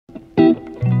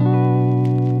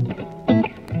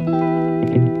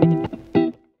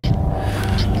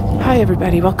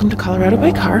everybody, welcome to Colorado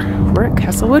by car. We're at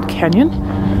Castlewood Canyon.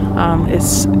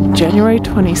 It's January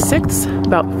 26th,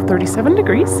 about 37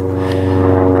 degrees.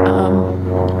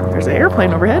 There's an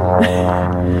airplane overhead.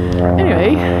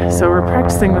 Anyway, so we're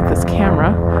practicing with this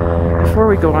camera before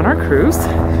we go on our cruise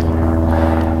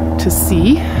to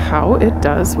see how it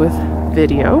does with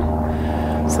video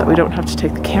so that we don't have to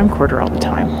take the camcorder all the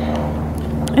time.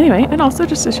 Anyway, and also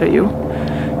just to show you,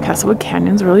 Castlewood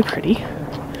Canyon's really pretty.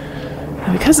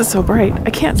 And because it's so bright,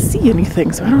 I can't see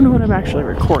anything, so I don't know what I'm actually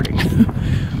recording.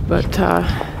 But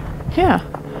yeah,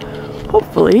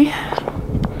 hopefully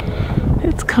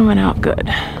it's coming out good.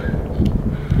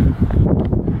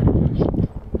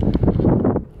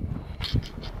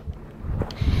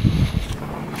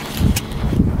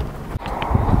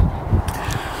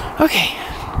 Okay,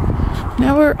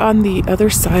 now we're on the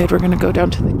other side. We're gonna go down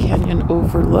to the canyon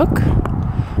overlook.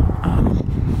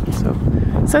 So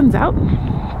sun's out.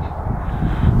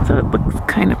 So it looks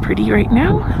kind of pretty right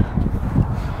now.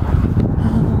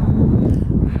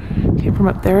 Came from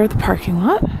up there at the parking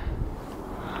lot.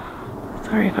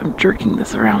 Sorry if I'm jerking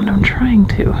this around. I'm trying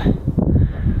to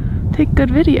take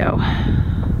good video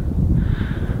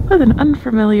with an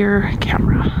unfamiliar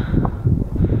camera.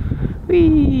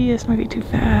 Whee! This might be too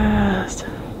fast.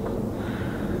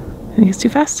 I think it's too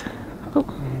fast. Oh,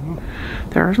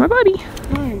 there's my buddy.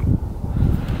 Right.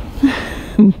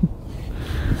 All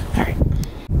right.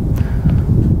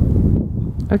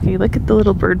 Okay, look at the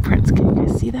little bird prints. Can you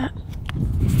guys see that?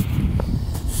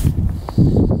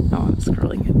 Oh, I'm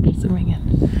scrolling in, zooming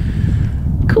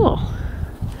in. Cool.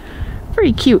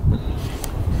 Pretty cute.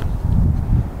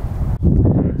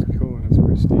 That's cool, that's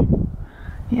pristine.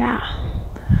 Yeah.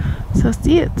 So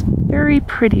see, it's very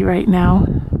pretty right now.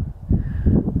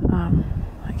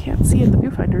 I can't see in the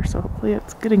viewfinder, so hopefully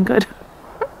it's getting good.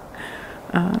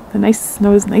 The nice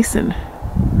snow is nice and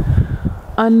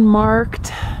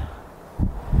unmarked.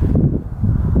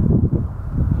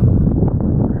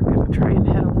 We're gonna try and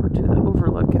head over to the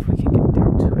overlook if we can get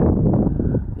down to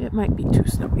it. It might be too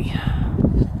snowy.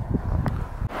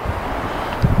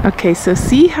 Okay, so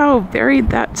see how varied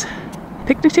that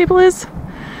picnic table is?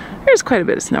 There's quite a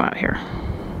bit of snow out here.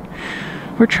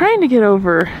 We're trying to get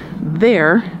over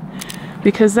there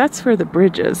because that's where the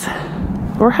bridge is.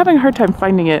 But we're having a hard time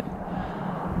finding it.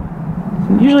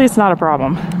 Usually it's not a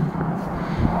problem.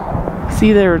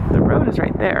 See there, the road is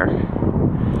right there.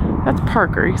 That's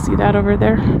Parker, you see that over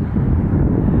there?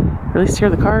 Or at least hear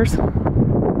the cars.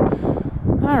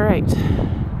 All right.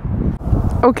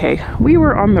 Okay, we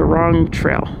were on the wrong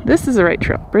trail. This is the right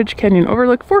trail. Bridge Canyon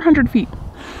Overlook, 400 feet.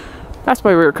 That's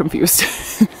why we were confused.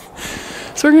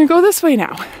 So we're gonna go this way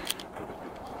now.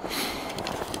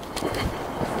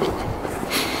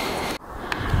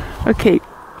 Okay,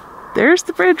 there's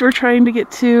the bridge we're trying to get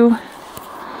to.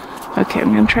 Okay,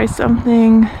 I'm gonna try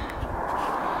something.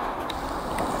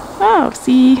 Oh,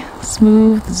 see,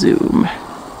 smooth zoom.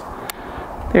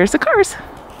 There's the cars.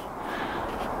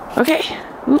 Okay,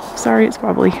 oops, sorry, it's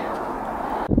wobbly.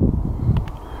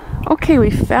 Okay, we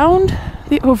found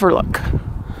the overlook. I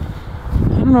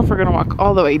don't know if we're gonna walk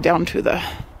all the way down to there.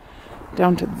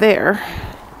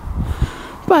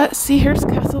 But see, here's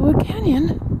Castlewood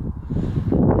Canyon.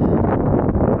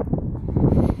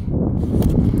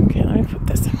 Okay, let me put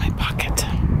this in my pocket.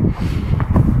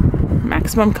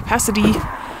 Maximum capacity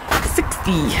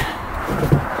 60.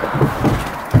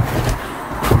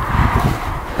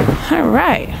 All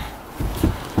right.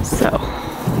 So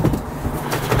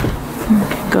we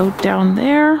can go down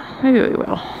there. Maybe we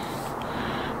will.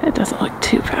 It doesn't look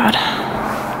too bad.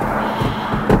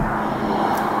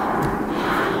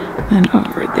 Then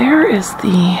over there is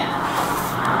the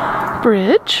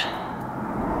bridge.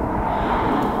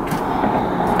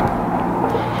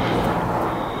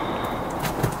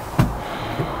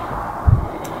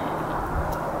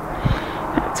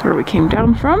 That's where we came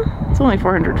down from. It's only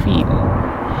 400 feet.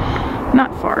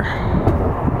 Not far.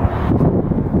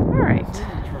 All right.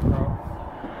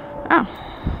 Oh,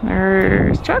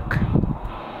 there's Chuck.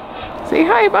 Say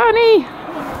hi, Bonnie.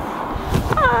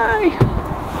 Hi.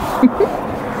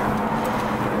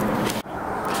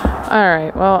 All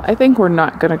right, well, I think we're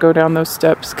not gonna go down those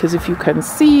steps because if you can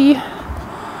see,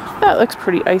 that looks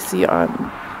pretty icy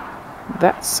on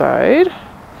that side.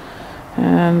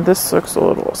 And this looks a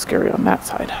little scary on that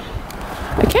side.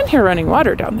 I can hear running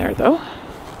water down there though.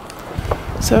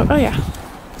 So, oh yeah,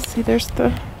 see there's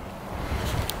the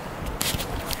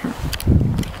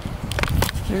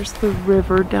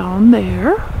river down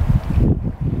there.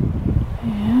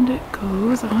 And it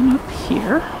goes on up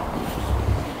here.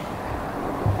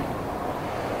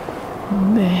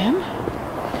 And then,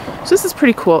 so this is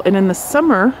pretty cool. And in the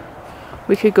summer,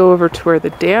 we could go over to where the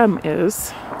dam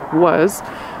was.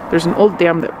 There's an old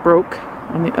dam that broke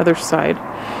on the other side.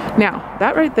 Now,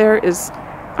 that right there is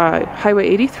Highway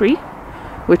 83,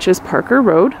 which is Parker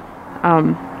Road.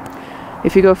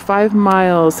 If you go 5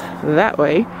 miles that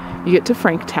way, you get to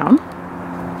Franktown.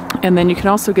 And then you can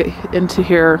also get into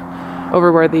here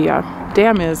over where the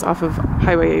dam is off of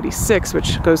Highway 86,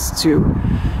 which goes to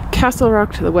Castle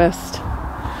Rock to the west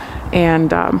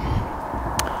and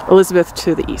Elizabeth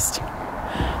to the east.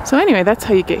 So anyway, that's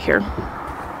how you get here.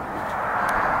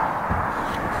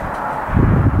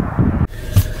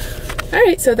 All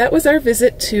right, so that was our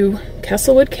visit to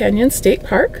Castlewood Canyon State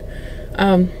Park.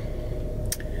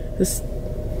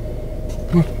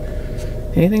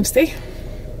 Anything to say?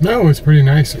 No, it's pretty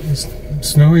nice. It was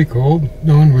snowy, cold.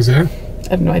 No one was there. I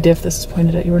have no idea if this is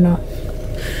pointed at you or not.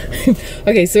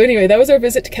 Okay, so anyway, that was our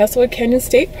visit to Castlewood Canyon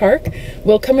State Park.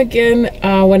 We'll come again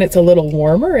when it's a little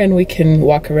warmer and we can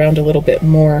walk around a little bit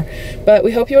more. But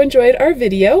we hope you enjoyed our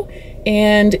video.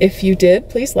 And if you did,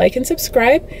 please like and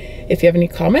subscribe. If you have any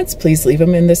comments, please leave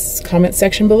them in this comment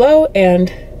section below.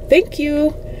 And thank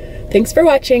you. Thanks for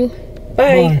watching.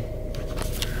 Bye.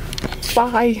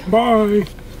 Bye. Bye.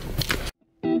 Bye.